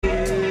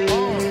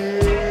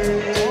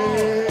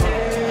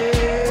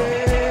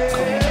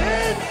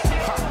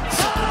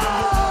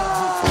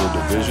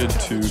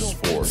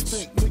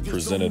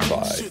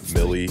presented by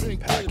Millie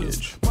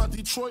Package.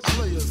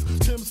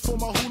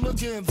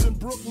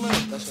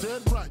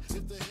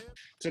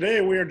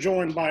 Today we are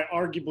joined by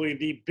arguably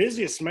the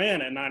busiest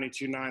man at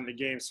 92.9 The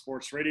Game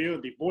Sports Radio,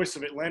 the voice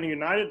of Atlanta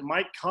United,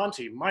 Mike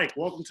Conti. Mike,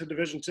 welcome to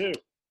Division II.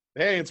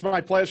 Hey, it's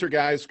my pleasure,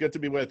 guys. Good to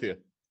be with you.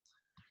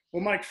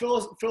 Well, Mike,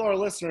 fill our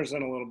listeners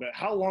in a little bit.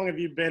 How long have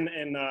you been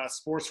in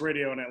sports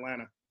radio in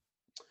Atlanta?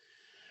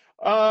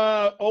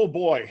 Oh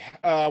boy.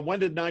 When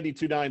did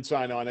 92.9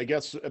 sign on? I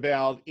guess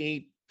about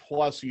 8+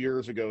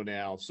 years ago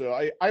now.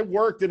 So I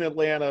worked in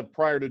Atlanta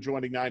prior to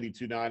joining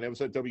 92.9. I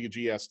was at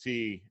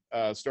WGST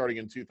starting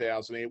in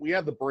 2008. We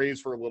had the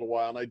Braves for a little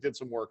while, and I did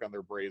some work on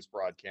their Braves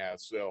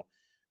broadcast. So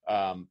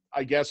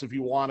I guess if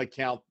you want to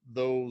count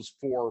those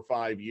 4 or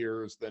 5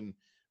 years, then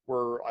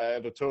we're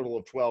at a total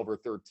of 12 or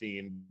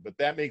 13. But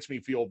that makes me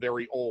feel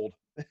very old,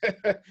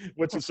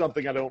 which is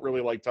something I don't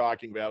really like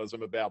talking about as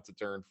I'm about to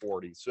turn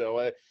 40.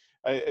 So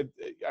I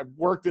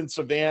worked in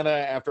Savannah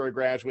after I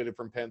graduated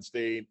from Penn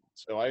State.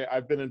 So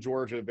I've been in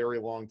Georgia a very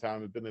long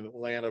time. I've been in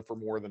Atlanta for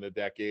more than a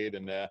decade,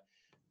 and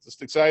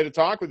just excited to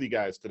talk with you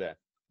guys today.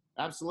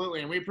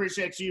 Absolutely, and we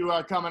appreciate you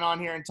coming on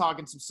here and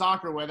talking some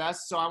soccer with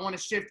us. So I want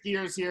to shift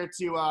gears here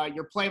to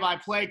your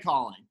play-by-play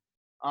calling.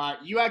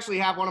 You actually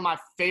have one of my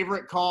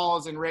favorite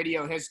calls in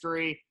radio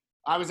history.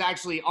 I was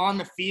actually on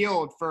the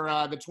field for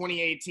the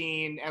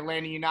 2018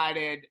 Atlanta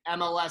United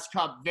MLS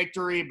Cup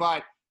victory,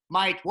 but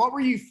Mike, what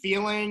were you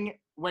feeling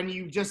when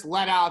you just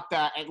let out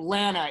the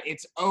Atlanta,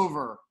 it's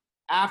over,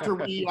 after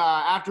we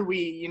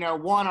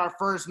won our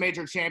first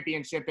major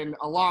championship in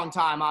a long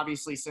time,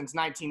 obviously since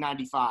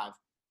 1995?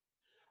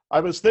 I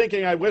was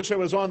thinking, I wish I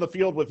was on the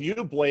field with you,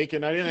 Blake,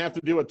 and I didn't have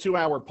to do a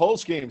 2-hour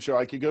post-game show.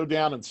 I could go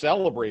down and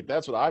celebrate.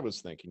 That's what I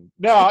was thinking.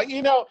 No,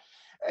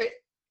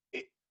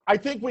 I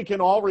think we can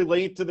all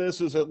relate to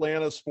this as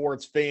Atlanta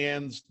sports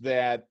fans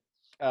that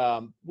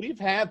we've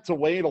had to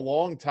wait a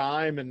long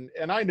time,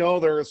 and I know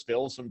there are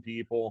still some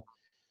people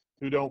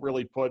who don't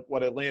really put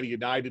what Atlanta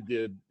United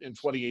did in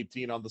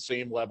 2018 on the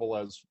same level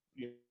as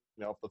if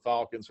the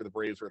Falcons or the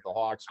Braves or the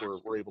Hawks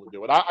were able to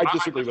do it. I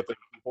disagree with the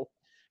people,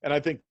 and I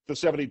think the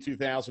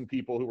 72,000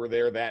 people who were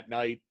there that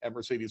night at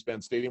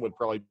Mercedes-Benz Stadium would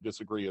probably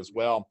disagree as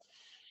well.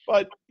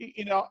 But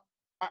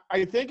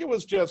I think it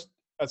was just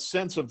a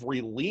sense of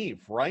relief,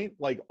 right?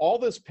 Like all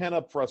this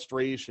pent-up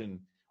frustration,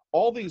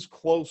 all these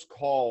close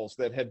calls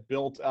that had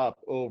built up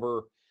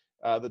over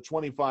the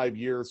 25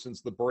 years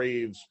since the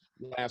Braves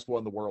last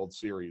won the World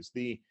Series,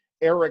 the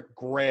Eric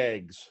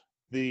Greggs,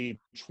 the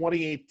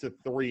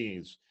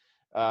 28-3s,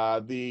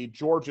 the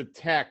Georgia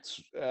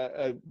Techs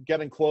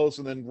getting close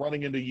and then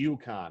running into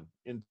UConn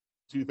in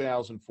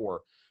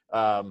 2004,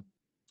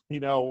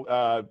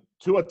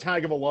 Tua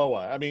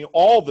Tagovailoa. I mean,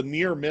 all the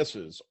near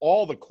misses,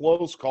 all the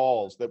close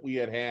calls that we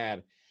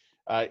had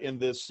in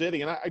this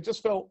city. And I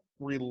just felt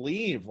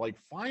relieved, like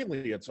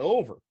finally it's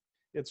over.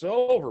 It's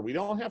over. We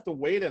don't have to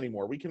wait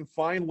anymore. We can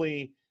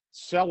finally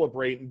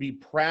celebrate and be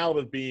proud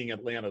of being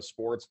Atlanta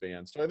sports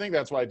fans. So I think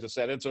that's why I just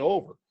said it's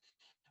over.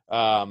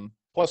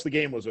 Plus the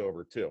game was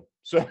over too.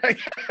 So I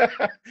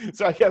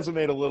guess it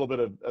made a little bit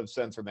of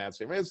sense from that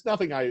statement. It's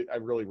nothing I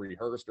really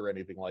rehearsed or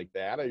anything like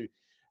that.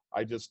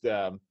 I just,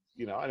 I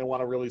don't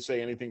want to really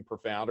say anything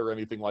profound or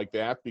anything like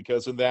that,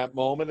 because in that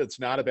moment, it's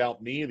not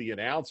about me, the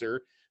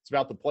announcer. It's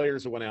about the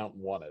players who went out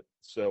and won it.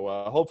 So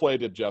hopefully I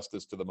did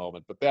justice to the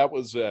moment. But that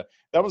was a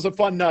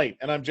fun night,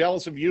 and I'm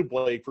jealous of you,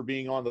 Blake, for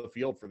being on the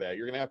field for that.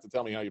 You're going to have to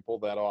tell me how you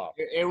pulled that off.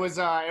 It was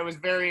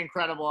very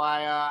incredible.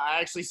 I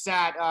actually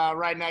sat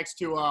right next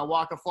to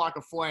Waka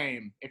Flocka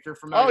Flame, if you're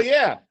familiar. Oh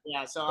yeah,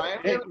 yeah. So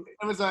it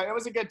was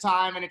a good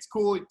time, and it's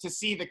cool to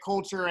see the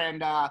culture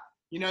and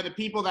the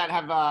people that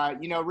have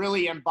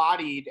really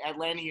embodied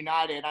Atlanta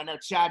United. I know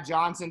Chad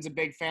Johnson's a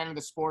big fan of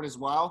the sport as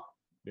well.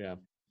 Yeah.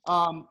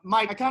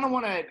 Mike, I kind of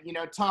want to,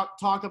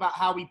 talk about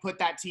how we put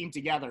that team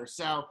together.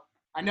 So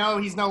I know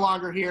he's no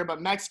longer here, but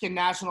Mexican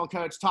national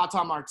coach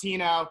Tata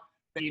Martino,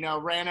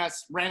 ran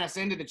us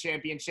into the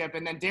championship.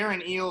 And then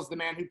Darren Eales, the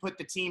man who put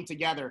the team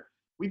together.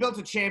 We built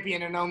a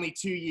champion in only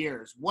 2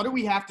 years. What do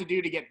we have to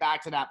do to get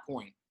back to that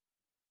point?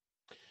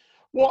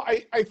 Well,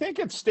 I think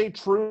it's stay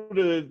true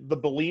to the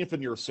belief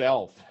in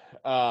yourself.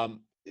 And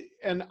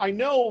I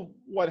know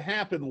what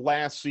happened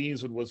last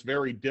season was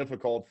very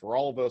difficult for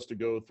all of us to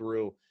go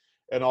through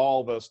and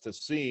all of us to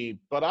see,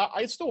 but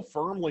I still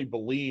firmly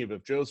believe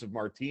if Joseph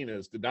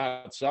Martinez did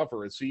not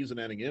suffer a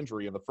season-ending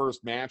injury in the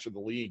first match of the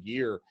league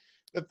year,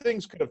 that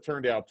things could have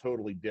turned out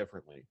totally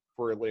differently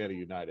for Atlanta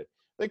United.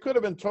 They could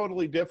have been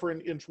totally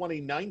different in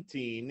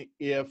 2019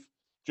 if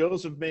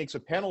Joseph makes a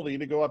penalty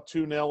to go up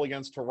 2-0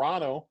 against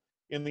Toronto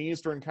in the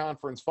Eastern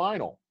Conference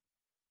Final.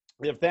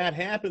 If that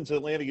happens,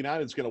 Atlanta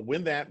United is going to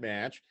win that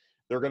match.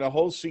 They're going to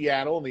host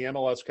Seattle in the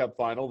MLS Cup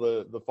Final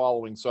the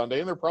following Sunday,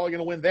 and they're probably going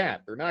to win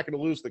that. They're not going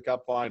to lose the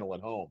Cup Final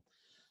at home.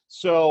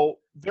 So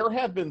there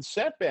have been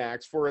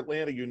setbacks for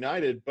Atlanta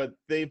United, but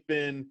they've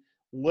been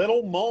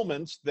little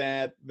moments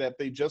that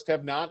they just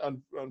have not,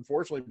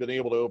 unfortunately, been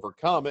able to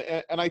overcome.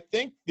 And I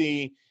think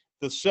the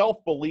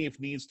self-belief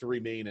needs to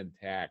remain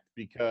intact,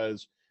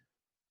 because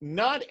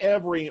not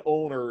every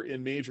owner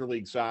in Major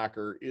League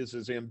Soccer is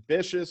as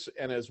ambitious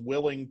and as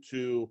willing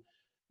to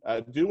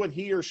do what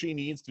he or she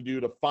needs to do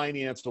to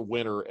finance a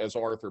winner as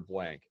Arthur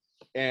Blank.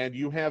 And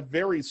you have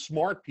very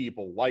smart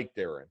people like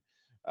Darren,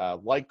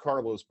 like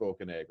Carlos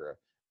Bocanegra,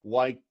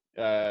 like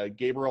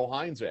Gabriel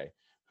Heinze,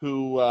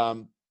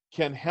 who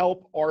can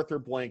help Arthur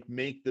Blank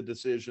make the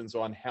decisions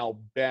on how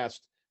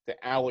best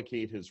to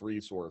allocate his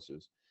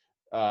resources.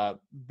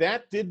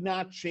 That did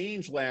not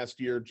change last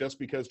year just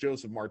because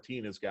Joseph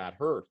Martinez got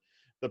hurt.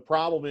 The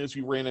problem is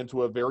you ran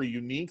into a very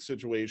unique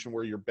situation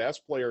where your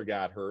best player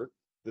got hurt.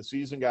 The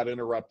season got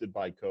interrupted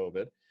by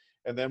COVID.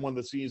 And then when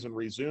the season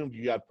resumed,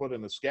 you got put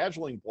in a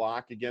scheduling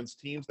block against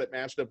teams that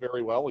matched up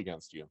very well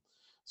against you.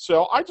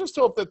 So I just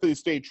hope that they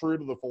stay true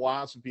to the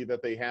philosophy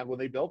that they had when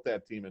they built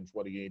that team in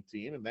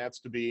 2018, and that's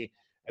to be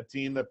a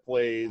team that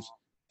plays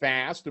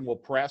fast and will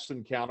press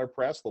and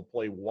counter-press. They'll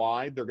play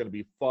wide. They're going to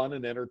be fun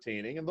and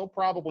entertaining, and they'll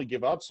probably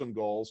give up some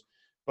goals,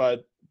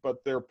 but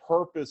their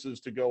purpose is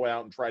to go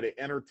out and try to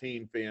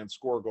entertain fans,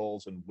 score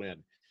goals, and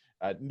win.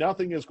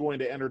 Nothing is going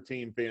to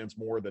entertain fans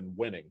more than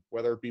winning,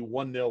 whether it be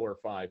 1-0 or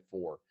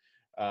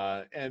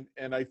 5-4.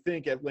 And I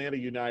think Atlanta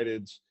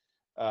United's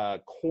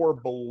core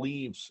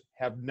beliefs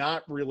have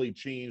not really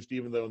changed,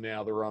 even though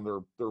now they're on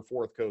their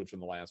fourth coach in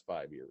the last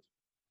 5 years.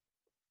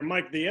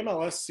 Mike, the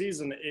MLS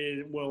season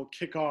will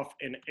kick off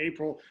in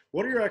April.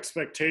 What are your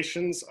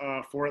expectations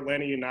for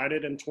Atlanta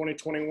United in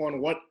 2021?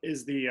 What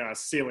is the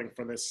ceiling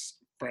for this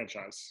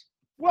franchise?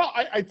 Well,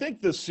 I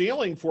think the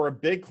ceiling for a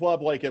big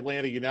club like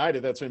Atlanta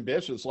United that's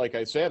ambitious, like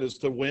I said, is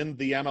to win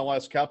the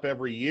MLS Cup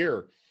every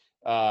year.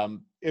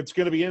 It's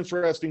going to be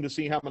interesting to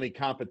see how many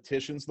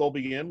competitions they'll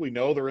be in. We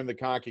know they're in the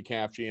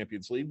CONCACAF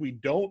Champions League. We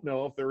don't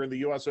know if they're in the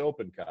U.S.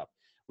 Open Cup.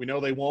 We know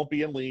they won't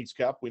be in Leagues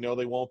Cup. We know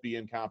they won't be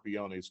in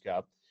Campeones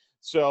Cup.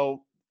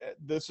 So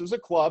this is a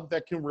club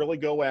that can really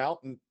go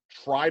out and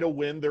try to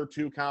win their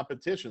two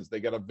competitions.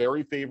 They got a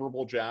very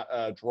favorable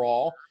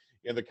draw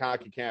in the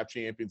CONCACAF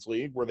Champions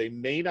League, where they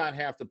may not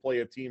have to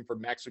play a team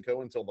from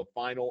Mexico until the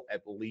final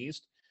at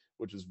least,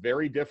 which is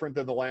very different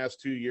than the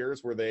last 2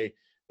 years where they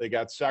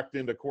got sucked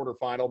into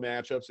quarterfinal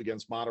matchups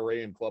against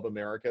Monterrey and Club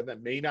America.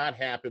 That may not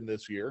happen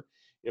this year.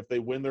 If they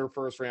win their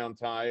first round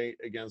tie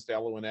against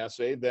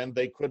LUNSA, then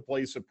they could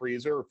play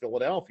Saprissa or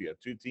Philadelphia,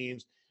 two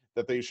teams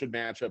that they should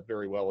match up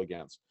very well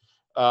against.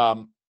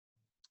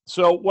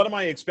 So what am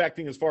I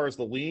expecting as far as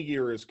the league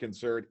year is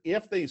concerned?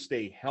 If they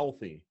stay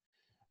healthy,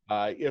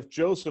 if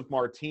Joseph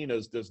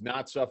Martinez does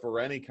not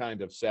suffer any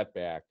kind of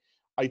setback,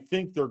 I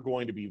think they're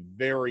going to be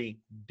very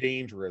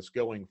dangerous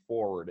going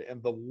forward.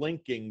 And the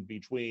linking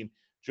between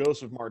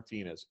Joseph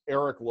Martinez,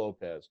 Eric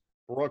Lopez,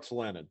 Brooks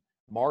Lennon,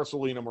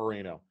 Marcelino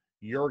Moreno,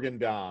 Jurgen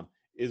Damm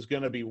is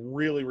going to be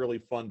really, really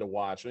fun to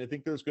watch. And I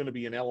think there's going to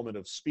be an element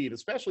of speed,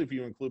 especially if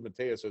you include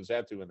Mateus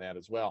Ozatu in that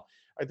as well.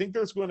 I think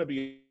there's going to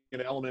be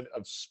an element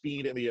of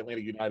speed in the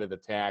Atlanta United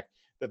attack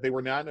that they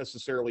were not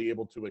necessarily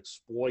able to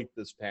exploit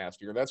this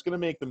past year. That's going to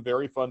make them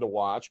very fun to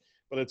watch,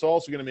 but it's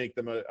also going to make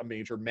them a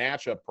major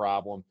matchup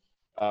problem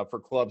for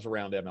clubs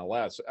around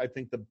MLS. I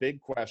think the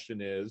big question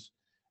is,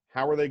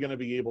 how are they going to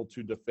be able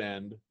to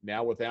defend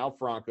now without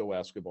Franco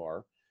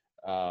Escobar,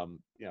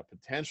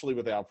 potentially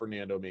without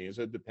Fernando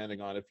Meza,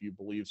 depending on if you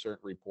believe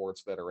certain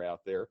reports that are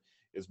out there.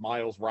 Is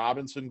Miles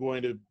Robinson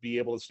going to be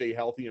able to stay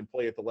healthy and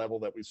play at the level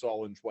that we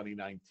saw in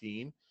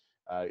 2019?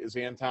 Is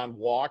Anton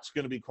Walkes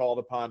going to be called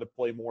upon to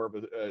play more of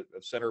a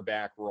center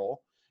back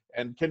role?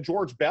 And can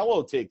George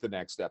Bello take the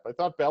next step? I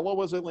thought Bello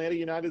was Atlanta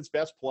United's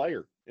best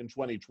player in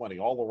 2020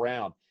 all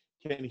around.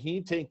 Can he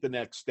take the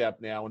next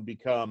step now and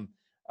become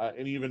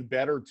an even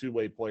better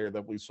two-way player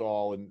that we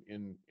saw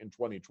in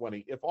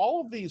 2020? If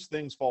all of these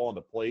things fall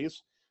into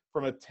place,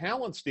 from a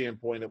talent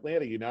standpoint,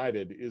 Atlanta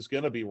United is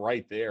going to be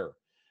right there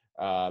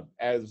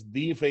as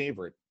the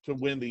favorite to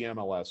win the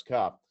MLS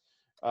Cup.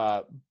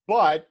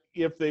 But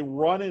if they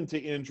run into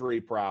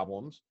injury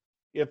problems,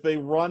 if they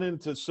run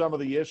into some of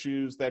the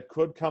issues that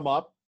could come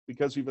up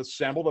because you've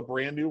assembled a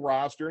brand new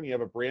roster and you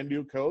have a brand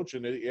new coach,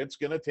 and it's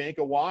going to take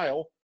a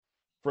while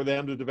for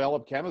them to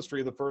develop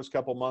chemistry the first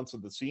couple months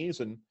of the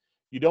season,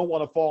 you don't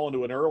want to fall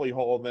into an early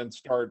hole and then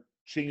start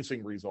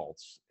chasing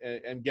results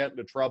and get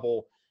into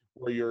trouble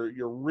where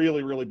you're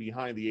really, really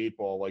behind the eight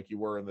ball like you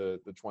were in the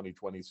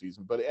 2020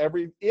 season. But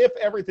if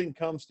everything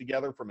comes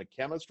together from a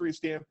chemistry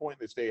standpoint,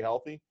 they stay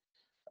healthy,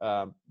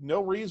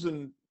 no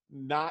reason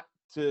not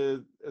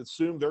to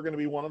assume they're going to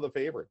be one of the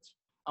favorites.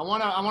 I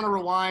want to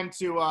rewind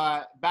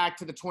to back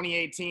to the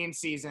 2018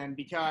 season,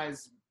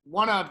 because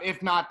one of,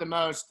 if not the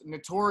most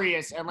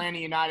notorious Atlanta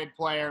United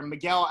player,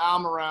 Miguel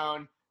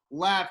Almiron,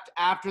 left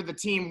after the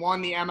team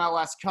won the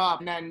MLS Cup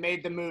and then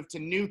made the move to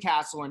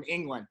Newcastle in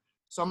England.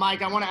 So,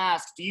 Mike, I want to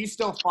ask, do you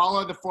still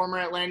follow the former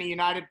Atlanta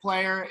United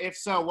player? If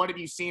so, what have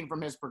you seen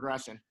from his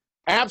progression?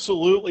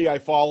 Absolutely, I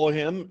follow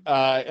him,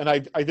 and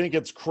I think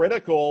it's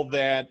critical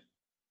that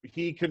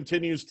he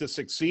continues to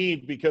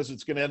succeed, because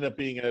it's going to end up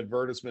being an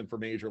advertisement for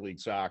Major League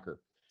Soccer.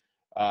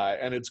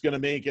 And it's going to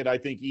make it, I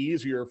think,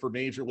 easier for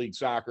Major League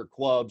Soccer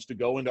clubs to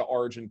go into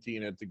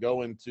Argentina, to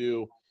go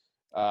into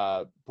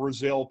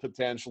Brazil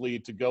potentially,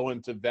 to go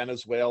into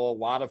Venezuela, a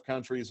lot of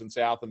countries in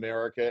South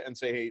America, and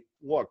say, hey,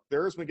 look,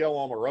 there's Miguel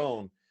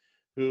Almiron,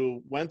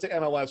 who went to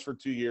MLS for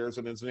 2 years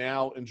and is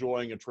now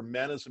enjoying a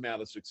tremendous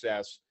amount of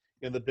success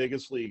in the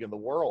biggest league in the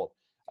world.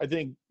 I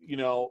think,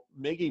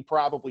 Miggy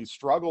probably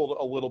struggled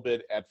a little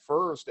bit at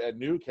first at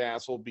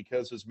Newcastle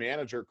because his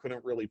manager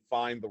couldn't really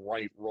find the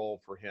right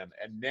role for him.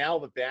 And now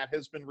that that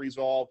has been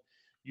resolved,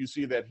 you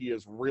see that he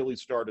has really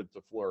started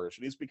to flourish.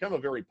 And he's become a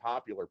very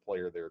popular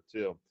player there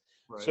too.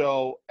 Right.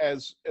 So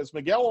as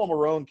Miguel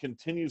Almiron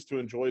continues to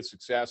enjoy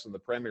success in the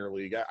Premier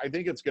League, I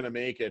think it's going to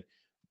make it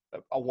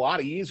a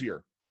lot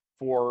easier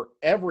for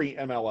every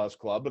MLS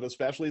club, but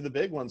especially the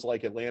big ones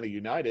like Atlanta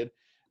United,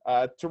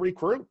 to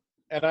recruit.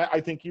 And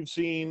I think you've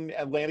seen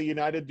Atlanta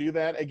United do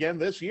that again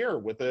this year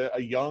with a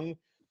young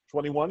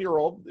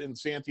 21-year-old in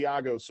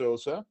Santiago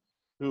Sosa,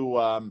 who,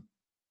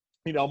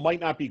 might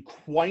not be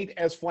quite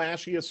as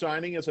flashy a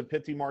signing as a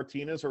Pity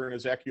Martinez or an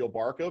Ezequiel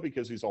Barco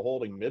because he's a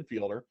holding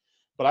midfielder.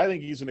 But I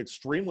think he's an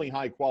extremely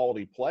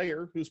high-quality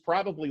player who's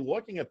probably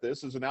looking at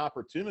this as an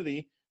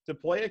opportunity to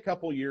play a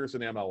couple years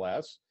in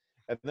MLS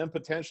and then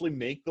potentially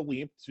make the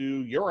leap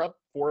to Europe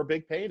for a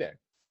big payday.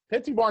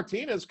 Pity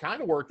Martinez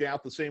kind of worked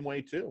out the same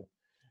way too.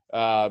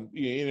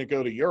 He didn't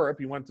go to Europe.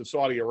 He went to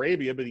Saudi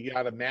Arabia, but he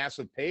got a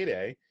massive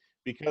payday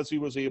because he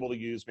was able to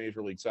use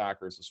Major League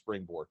Soccer as a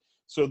springboard.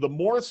 So the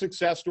more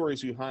success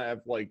stories you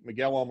have, like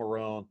Miguel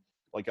Almiron,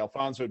 like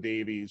Alphonso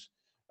Davies,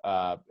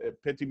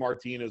 Pity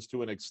Martinez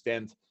to an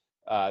extent,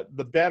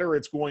 the better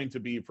it's going to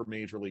be for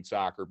Major League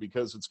Soccer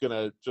because it's going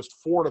to just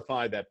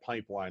fortify that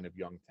pipeline of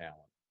young talent.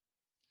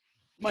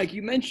 Mike,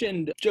 you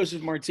mentioned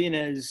Josef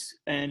Martinez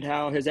and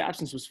how his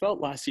absence was felt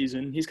last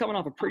season. He's coming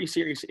off a pretty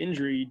serious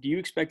injury. Do you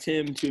expect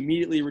him to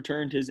immediately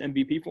return to his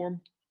MVP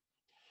form?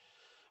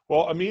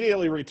 Well,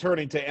 immediately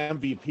returning to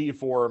MVP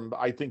form,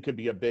 I think, could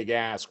be a big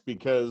ask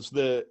because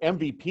the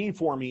MVP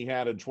form he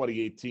had in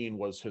 2018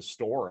 was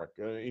historic.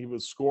 He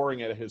was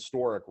scoring at a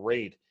historic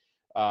rate.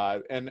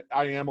 And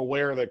I am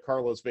aware that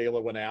Carlos Vela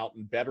went out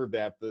and bettered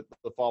that the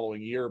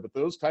following year. But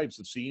those types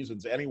of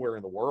seasons anywhere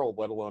in the world,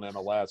 let alone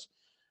MLS,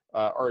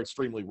 are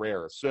extremely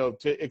rare. So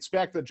to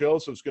expect that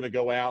Joseph's going to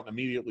go out and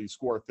immediately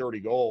score 30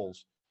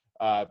 goals,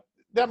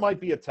 that might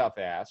be a tough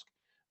ask.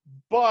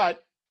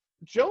 But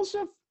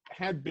Joseph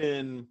had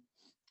been,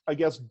 I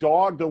guess,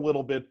 dogged a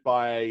little bit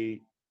by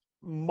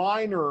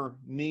minor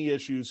knee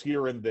issues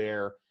here and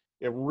there.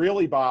 It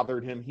really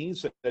bothered him, he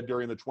said,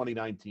 during the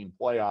 2019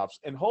 playoffs.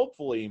 And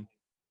hopefully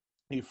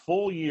a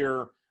full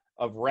year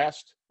of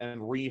rest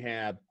and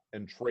rehab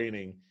and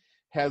training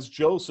has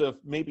Joseph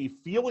maybe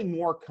feeling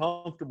more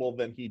comfortable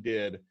than he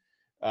did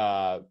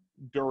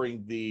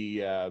during the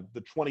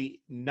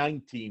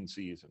 2019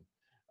 season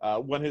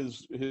when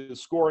his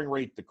scoring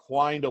rate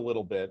declined a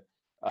little bit,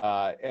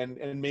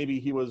 and maybe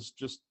he was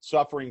just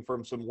suffering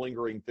from some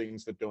lingering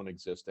things that don't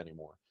exist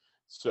anymore.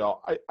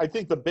 So I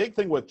think the big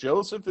thing with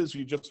Joseph is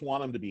you just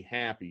want him to be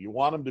happy. You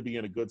want him to be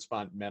in a good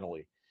spot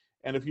mentally.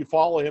 And if you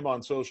follow him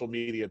on social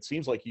media, it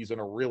seems like he's in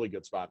a really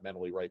good spot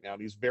mentally right now.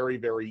 And he's very,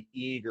 very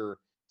eager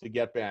to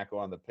get back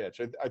on the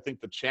pitch. I think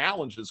the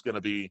challenge is going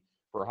to be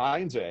for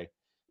Heinze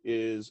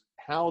is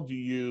how do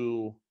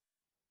you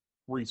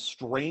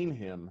restrain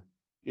him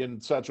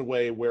in such a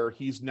way where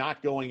he's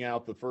not going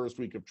out the first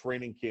week of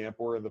training camp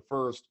or the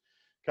first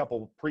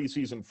couple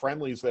preseason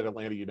friendlies that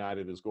Atlanta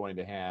United is going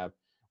to have,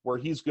 where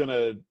he's going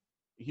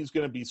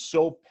to be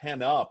so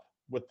pent up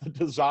with the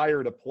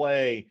desire to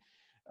play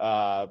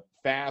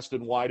fast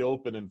and wide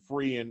open and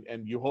free,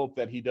 and you hope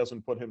that he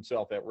doesn't put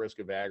himself at risk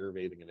of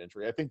aggravating an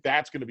injury. I think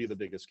that's going to be the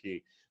biggest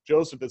key.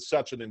 Joseph is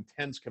such an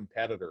intense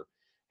competitor.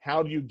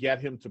 How do you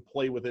get him to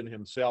play within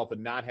himself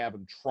and not have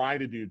him try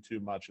to do too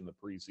much in the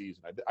preseason?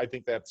 I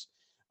think that's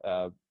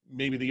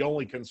maybe the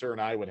only concern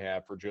I would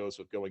have for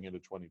Joseph going into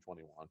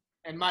 2021.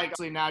 And Mike,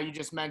 now you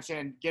just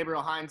mentioned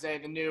Gabriel Heinze,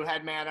 the new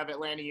head man of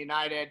Atlanta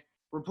United,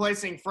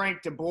 replacing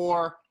Frank de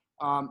Boer.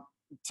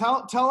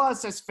 Tell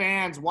us as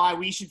fans why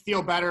we should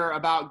feel better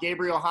about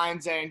Gabriel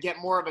Heinze and get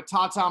more of a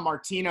Tata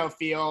Martino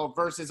feel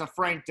versus a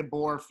Frank de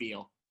Boer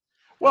feel.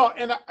 Well,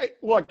 and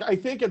I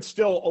think it's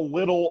still a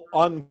little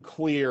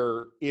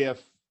unclear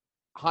if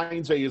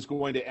Heinze is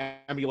going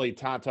to emulate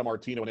Tata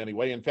Martino in any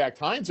way. In fact,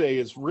 Heinze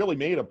has really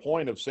made a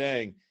point of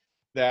saying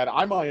that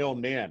I'm my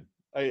own man.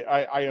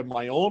 I have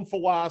my own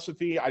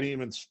philosophy. I didn't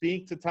even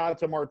speak to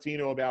Tata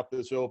Martino about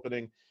this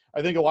opening.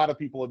 I think a lot of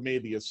people have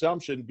made the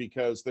assumption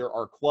because there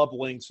are club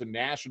links and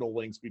national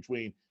links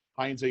between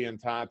Heinze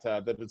and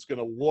Tata that it's going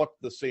to look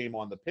the same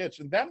on the pitch.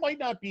 And that might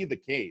not be the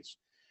case.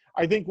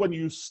 I think when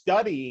you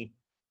study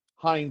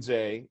Heinze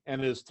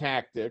and his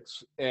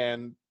tactics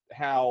and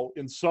how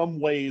in some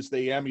ways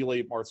they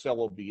emulate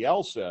Marcelo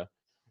Bielsa,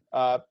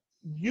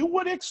 you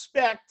would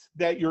expect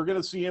that you're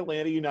going to see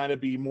Atlanta United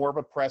be more of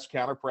a press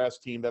counter-press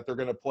team, that they're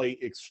going to play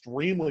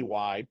extremely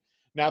wide.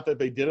 Not that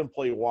they didn't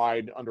play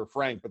wide under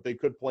Frank, but they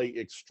could play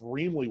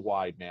extremely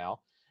wide now.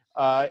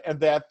 And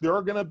that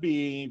they're going to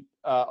be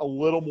a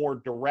little more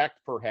direct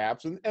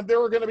perhaps. And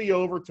there are going to be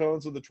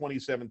overtones of the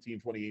 2017,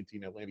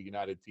 2018 Atlanta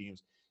United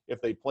teams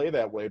if they play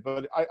that way.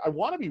 But I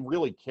want to be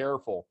really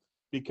careful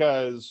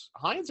because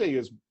Heinze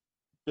has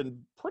been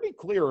pretty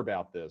clear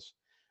about this,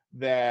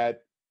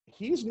 that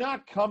he's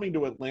not coming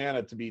to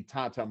Atlanta to be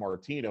Tata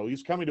Martino.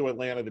 He's coming to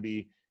Atlanta to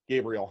be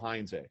Gabriel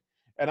Heinze.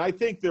 And I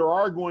think there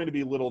are going to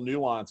be little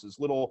nuances,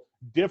 little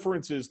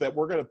differences that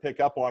we're going to pick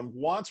up on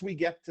once we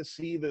get to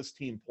see this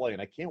team play.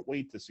 And I can't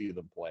wait to see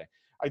them play.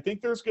 I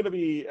think there's going to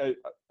be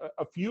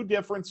a few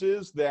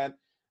differences that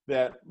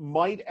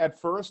might at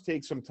first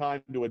take some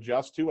time to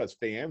adjust to as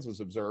fans, as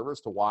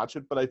observers, to watch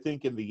it. But I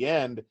think in the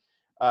end,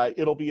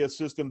 it'll be a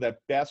system that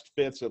best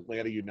fits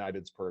Atlanta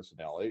United's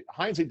personnel.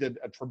 Heinze did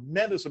a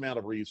tremendous amount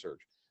of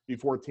research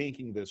before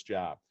taking this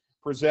job,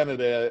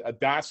 presented a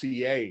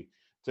dossier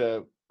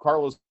to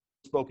Carlos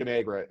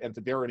Bocanegra and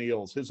to Darren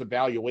Eales, his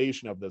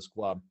evaluation of this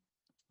club.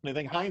 And I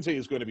think Heinze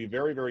is going to be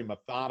very, very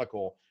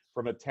methodical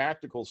from a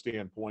tactical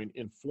standpoint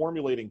in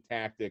formulating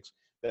tactics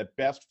that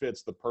best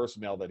fits the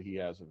personnel that he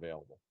has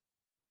available.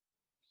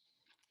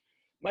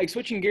 Mike,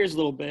 switching gears a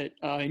little bit,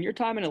 in your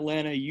time in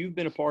Atlanta, you've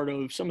been a part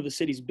of some of the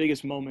city's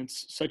biggest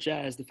moments, such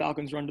as the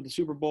Falcons' run to the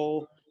Super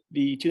Bowl,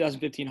 the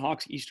 2015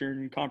 Hawks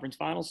Eastern Conference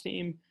Finals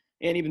team,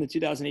 and even the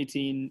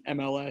 2018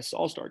 MLS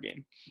All-Star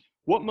Game.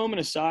 What moment,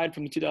 aside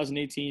from the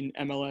 2018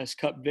 MLS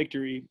Cup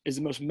victory, is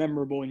the most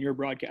memorable in your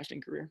broadcasting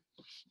career?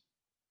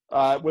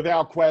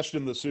 Without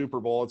question, the Super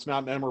Bowl. It's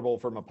not memorable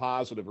from a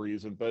positive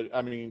reason, but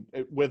I mean,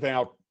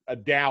 without a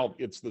doubt,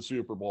 it's the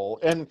Super Bowl.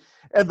 And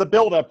the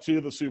build-up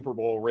to the Super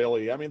Bowl,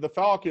 really. I mean, the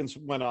Falcons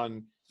went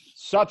on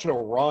such a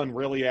run,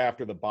 really,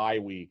 after the bye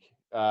week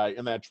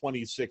in that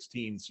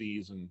 2016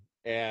 season.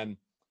 And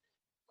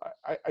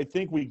I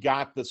think we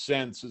got the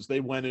sense as they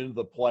went into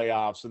the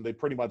playoffs and they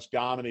pretty much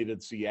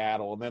dominated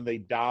Seattle, and then they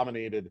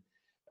dominated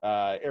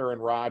Aaron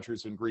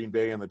Rodgers in Green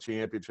Bay in the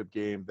championship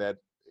game, that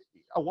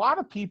a lot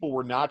of people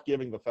were not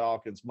giving the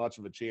Falcons much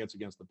of a chance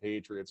against the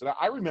Patriots. And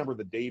I remember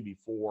the day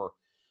before,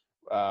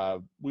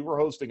 we were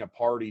hosting a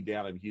party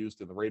down in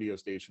Houston, the radio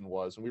station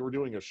was, and we were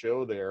doing a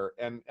show there.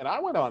 And I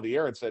went on the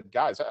air and said,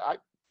 guys,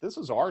 this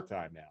is our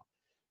time now.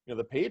 You know,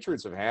 the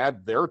Patriots have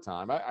had their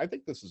time. I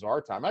think this is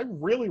our time. I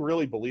really,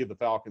 really believe the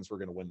Falcons were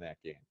going to win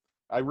that game.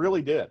 I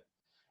really did.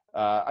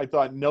 I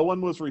thought no one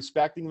was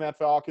respecting that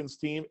Falcons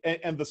team.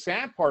 And the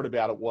sad part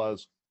about it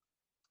was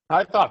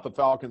I thought the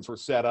Falcons were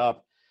set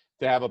up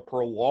to have a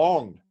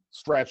prolonged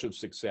stretch of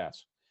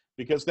success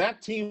because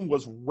that team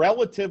was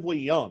relatively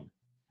young.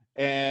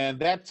 And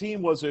that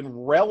team was in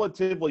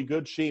relatively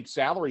good shape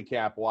salary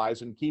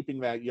cap-wise in keeping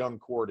that young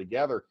core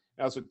together.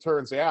 As it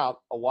turns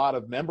out, a lot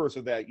of members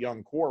of that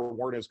young core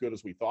weren't as good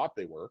as we thought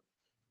they were.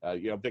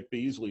 Vic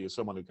Beasley is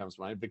someone who comes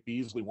to mind. Vic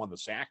Beasley won the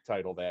sack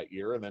title that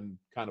year and then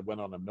kind of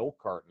went on a milk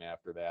carton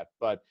after that.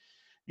 But,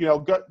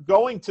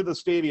 going to the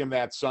stadium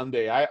that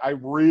Sunday, I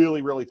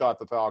really, really thought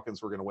the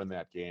Falcons were going to win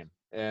that game.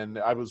 And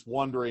I was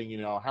wondering,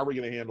 how are we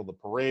going to handle the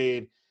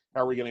parade?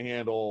 How are we going to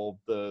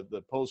handle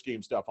the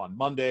post-game stuff on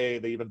Monday?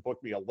 They even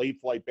booked me a late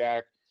flight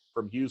back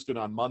from Houston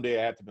on Monday.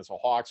 I had to miss a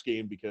Hawks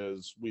game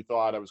because we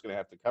thought I was going to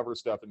have to cover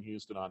stuff in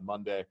Houston on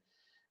Monday.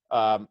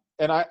 And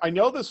I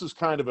know this is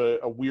kind of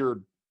a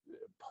weird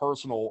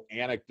personal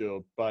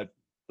anecdote, but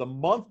the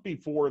month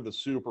before the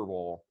Super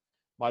Bowl,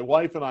 my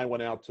wife and I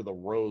went out to the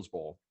Rose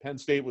Bowl. Penn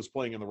State was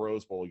playing in the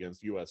Rose Bowl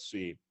against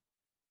USC.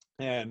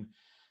 And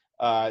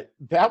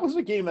that was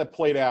a game that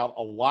played out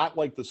a lot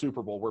like the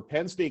Super Bowl, where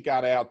Penn State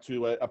got out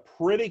to a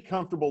pretty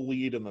comfortable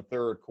lead in the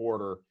third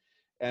quarter.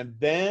 And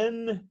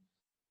then,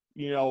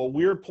 a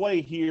weird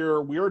play here,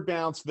 weird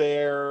bounce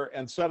there,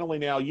 and suddenly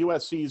now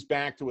USC's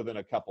back to within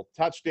a couple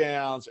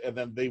touchdowns, and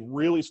then they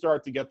really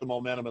start to get the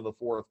momentum in the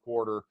fourth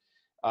quarter.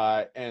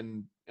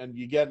 And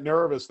you get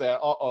nervous that,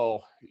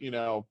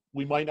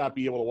 we might not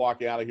be able to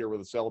walk out of here with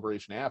a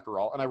celebration after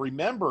all. And I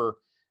remember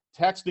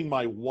texting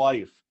my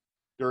wife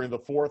during the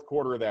fourth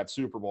quarter of that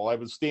Super Bowl. I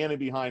was standing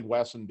behind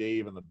Wes and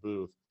Dave in the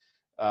booth.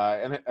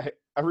 And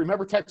I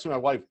remember texting my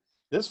wife,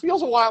 this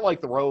feels a lot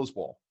like the Rose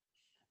Bowl.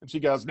 And she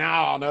goes,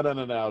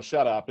 no,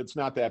 shut up. It's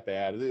not that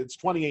bad. It's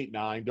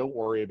 28-9. Don't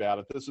worry about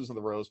it. This isn't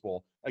the Rose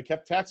Bowl. I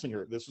kept texting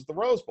her, this is the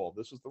Rose Bowl.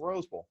 This is the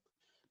Rose Bowl.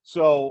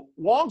 So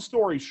long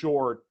story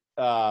short,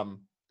 I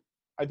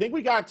think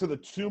we got to the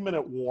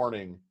 2-minute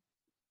warning,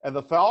 and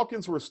the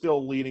Falcons were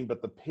still leading,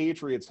 but the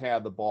Patriots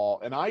had the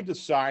ball. And I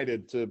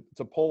decided to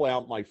pull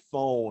out my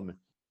phone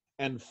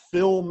and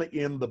film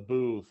in the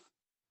booth,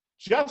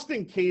 just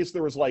in case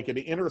there was like an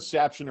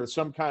interception or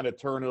some kind of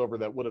turnover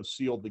that would have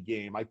sealed the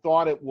game. I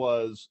thought it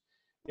was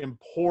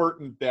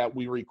important that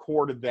we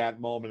recorded that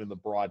moment in the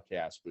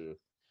broadcast booth.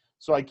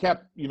 So I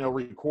kept,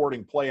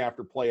 recording play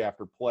after play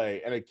after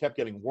play, and it kept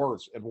getting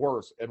worse and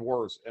worse and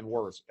worse and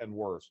worse and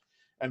worse.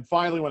 And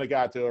finally, when it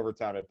got to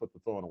overtime, I put the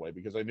phone away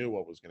because I knew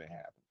what was going to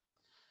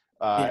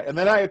happen. And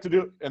then I had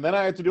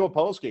to do a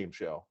post-game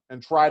show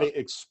and try to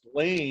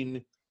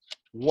explain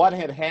what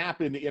had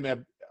happened in as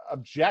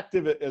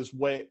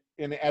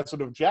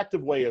an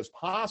objective way as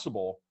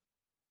possible,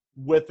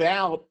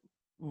 without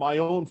my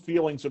own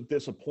feelings of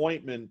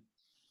disappointment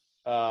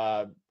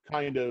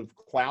kind of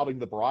clouding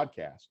the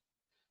broadcast.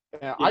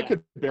 And Yeah. I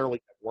could barely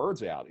get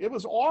words out. It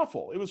was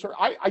awful. It was.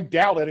 I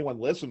doubt anyone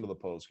listened to the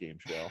post-game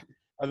show.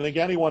 I think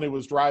anyone who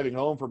was driving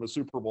home from a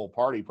Super Bowl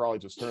party probably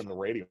just turned the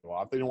radio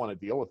off. They didn't want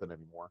to deal with it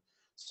anymore.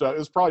 So it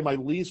was probably my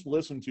least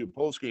listened to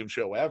post-game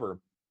show ever.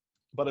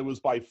 But it was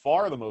by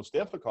far the most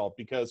difficult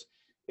because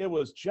it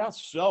was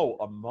just so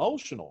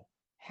emotional.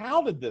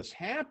 How did this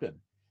happen?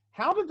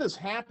 How did this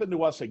happen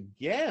to us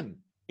again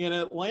in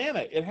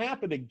Atlanta? It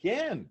happened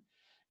again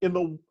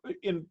in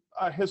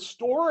a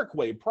historic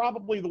way,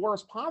 probably the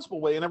worst possible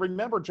way. And I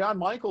remember John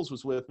Michaels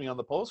was with me on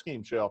the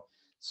postgame show,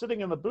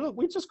 sitting in the booth.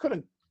 We just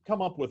couldn't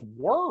come up with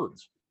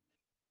words.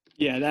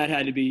 Yeah, that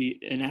had to be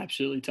an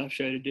absolutely tough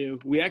show to do.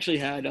 We actually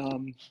had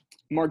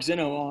Mark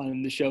Zinno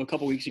on the show a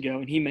couple weeks ago,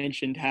 and he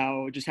mentioned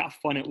how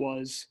fun it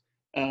was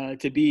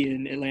to be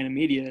in Atlanta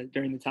media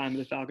during the time of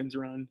the Falcons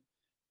run.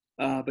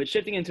 But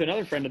shifting into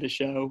another friend of the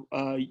show,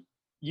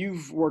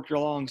 you've worked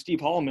along Steve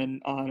Hallman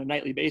on a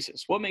nightly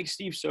basis. What makes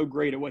Steve so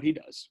great at what he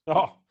does?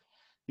 Oh,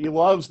 he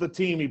loves the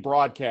team he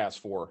broadcasts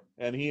for,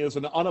 and he is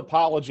an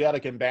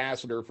unapologetic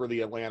ambassador for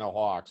the Atlanta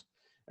Hawks.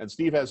 And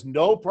Steve has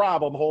no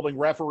problem holding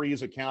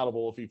referees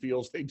accountable if he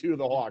feels they do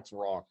the Hawks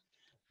wrong.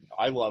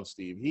 I love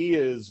Steve. He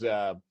is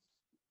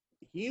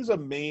he's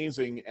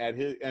amazing at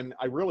his, and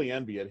I really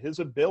envy it, his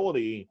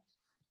ability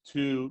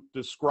to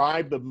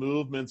describe the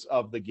movements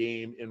of the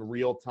game in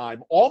real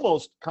time,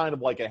 almost kind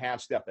of like a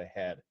half step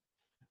ahead.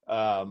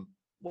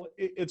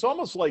 It's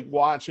almost like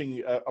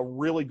watching a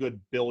really good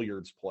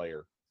billiards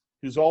player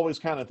who's always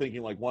kind of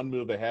thinking like one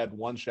move ahead,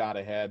 one shot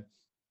ahead.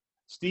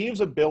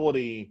 Steve's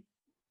ability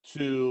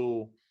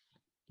to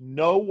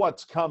know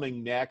what's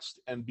coming next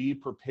and be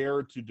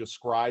prepared to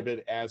describe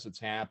it as it's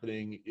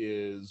happening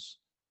is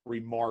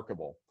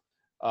remarkable.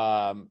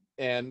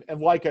 And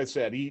like I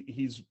said,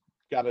 he's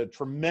got a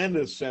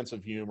tremendous sense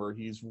of humor.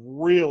 He's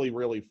really,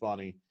 really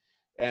funny,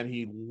 and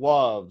he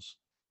loves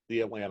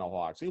the Atlanta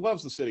Hawks. He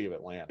loves the city of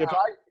Atlanta.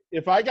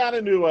 If I got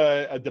into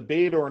a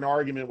debate or an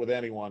argument with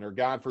anyone, or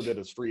God forbid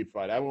a street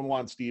fight, I wouldn't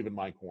want Steve in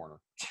my corner.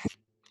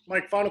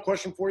 Mike, final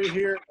question for you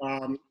here.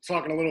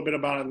 Talking a little bit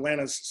about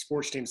Atlanta's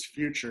sports team's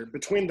future.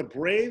 Between the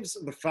Braves,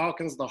 the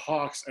Falcons, the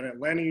Hawks, and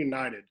Atlanta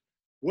United,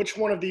 which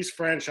one of these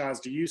franchises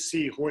do you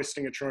see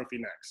hoisting a trophy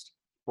next?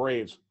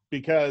 Braves,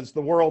 because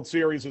the World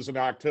Series is in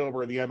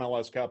October and the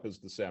MLS Cup is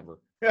December.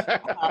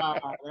 There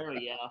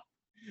we go.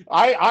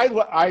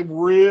 I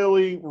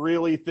really,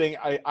 really think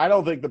I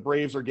don't think the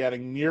Braves are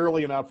getting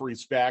nearly enough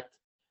respect.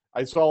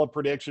 I saw a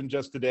prediction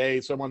just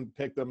today. Someone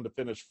picked them to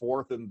finish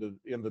fourth in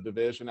the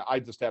division. I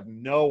just have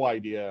no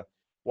idea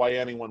why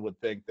anyone would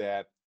think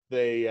that.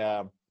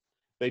 They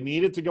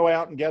needed to go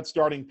out and get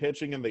starting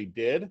pitching, and they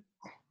did.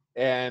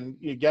 And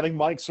getting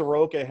Mike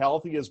Soroka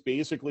healthy is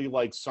basically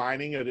like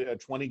signing a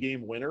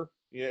 20-game winner.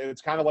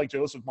 It's kind of like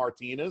Joseph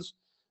Martinez.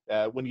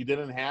 When you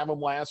didn't have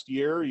him last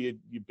year, you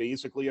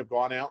basically have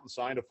gone out and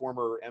signed a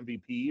former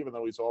MVP, even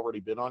though he's already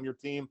been on your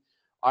team.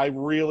 I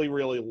really,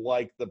 really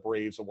like the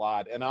Braves a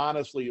lot. And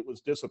honestly, it was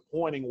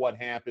disappointing what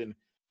happened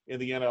in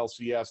the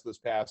NLCS this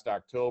past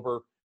October.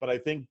 But I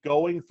think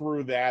going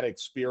through that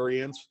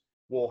experience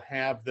will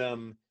have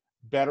them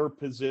better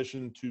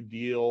positioned to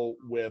deal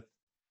with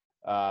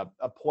a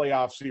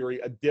playoff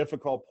series, a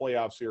difficult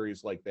playoff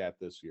series like that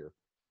this year.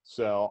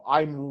 So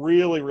I'm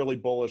really, really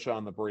bullish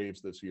on the Braves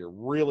this year,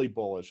 really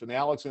bullish. And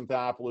Alex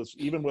Anthopoulos,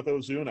 even with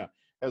Ozuna,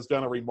 has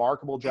done a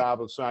remarkable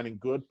job of signing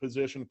good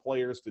position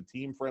players to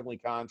team-friendly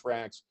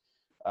contracts.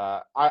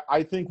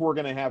 I think we're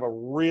going to have a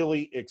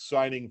really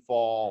exciting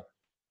fall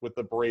with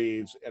the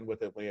Braves and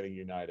with Atlanta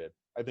United.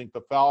 I think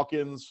the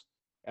Falcons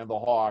and the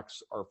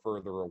Hawks are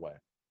further away.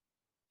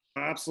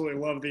 I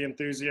absolutely love the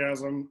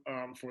enthusiasm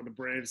for the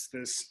Braves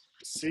this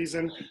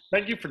season.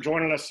 Thank you for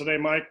joining us today,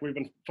 Mike. We've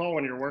been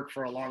following your work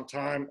for a long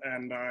time,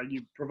 and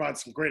you provide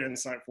some great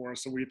insight for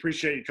us, so we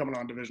appreciate you coming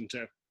on Division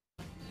II.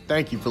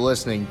 Thank you for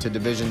listening to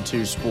Division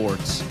II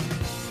Sports.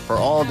 For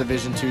all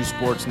Division II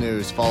sports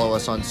news, follow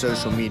us on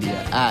social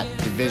media at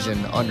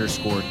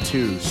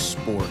Division_2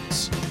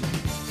 Sports.